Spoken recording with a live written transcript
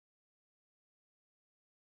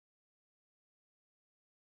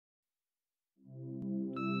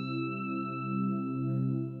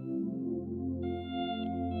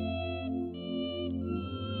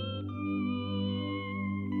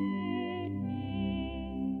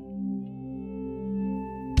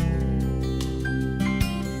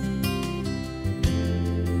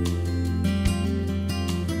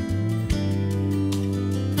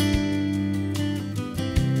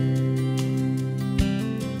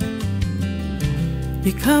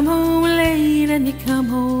You come home late and you come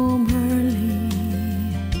home early.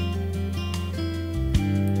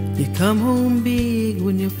 You come home big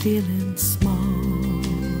when you're feeling small.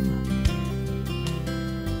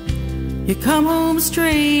 You come home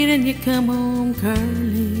straight and you come home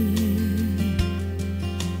curly.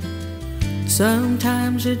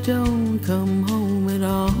 Sometimes you don't come home at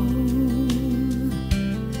all.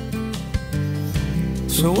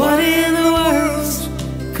 So what in the world's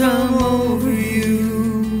come over you?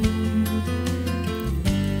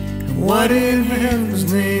 What in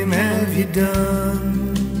heaven's name have you done?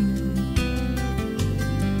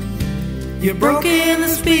 You're broken the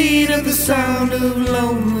speed of the sound of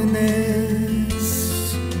loneliness.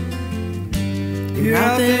 You're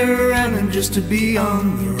out there running just to be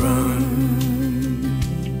on the run.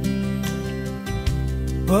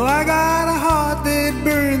 Well, I got a heart that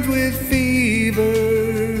burns with fever,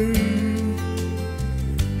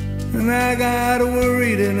 and I got a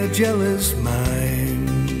worried and a jealous mind.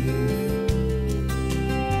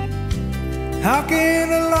 How can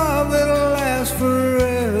a love that'll last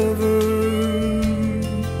forever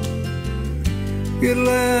get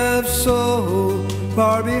left so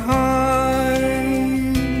far behind?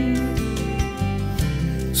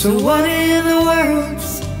 So what in the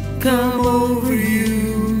world's come over you?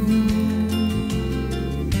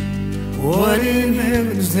 What in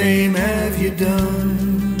heaven's name have you done?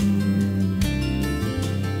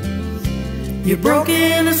 You're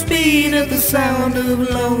broken the speed of the sound of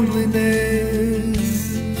loneliness.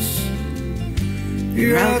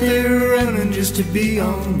 You're out there running just to be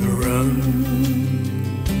on the run.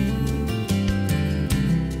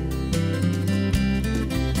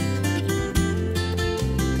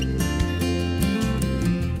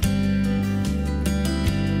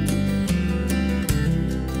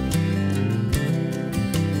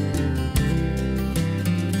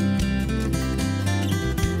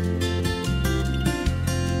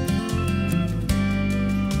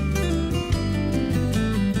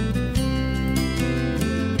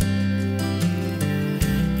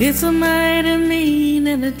 It's a mighty mean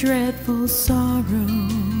and a dreadful sorrow.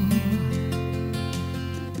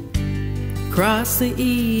 Cross the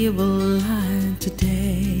evil line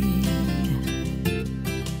today.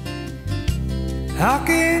 How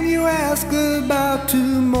can you ask about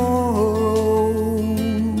tomorrow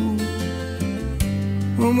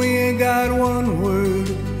when we ain't got one word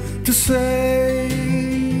to say?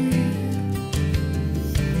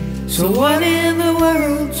 So what in the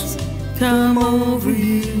world's come over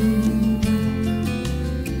you?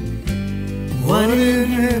 What in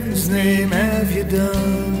heaven's name have you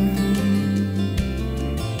done?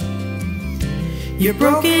 You're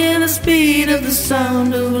broken the speed of the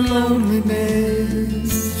sound of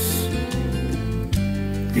loneliness.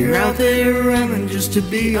 You're out there running just to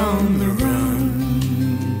be on the run.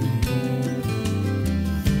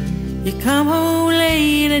 You come home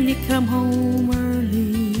late and you come home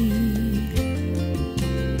early.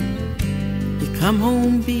 You come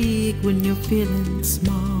home big when you're feeling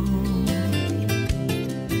small.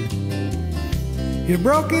 You're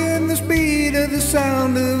broken the speed of the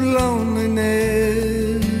sound of loneliness.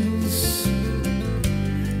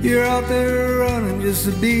 You're out there running just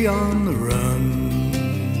to be on the run.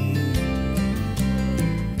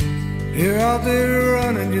 You're out there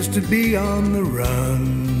running just to be on the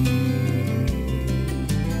run.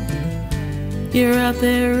 You're out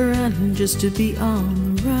there running just to be on the run.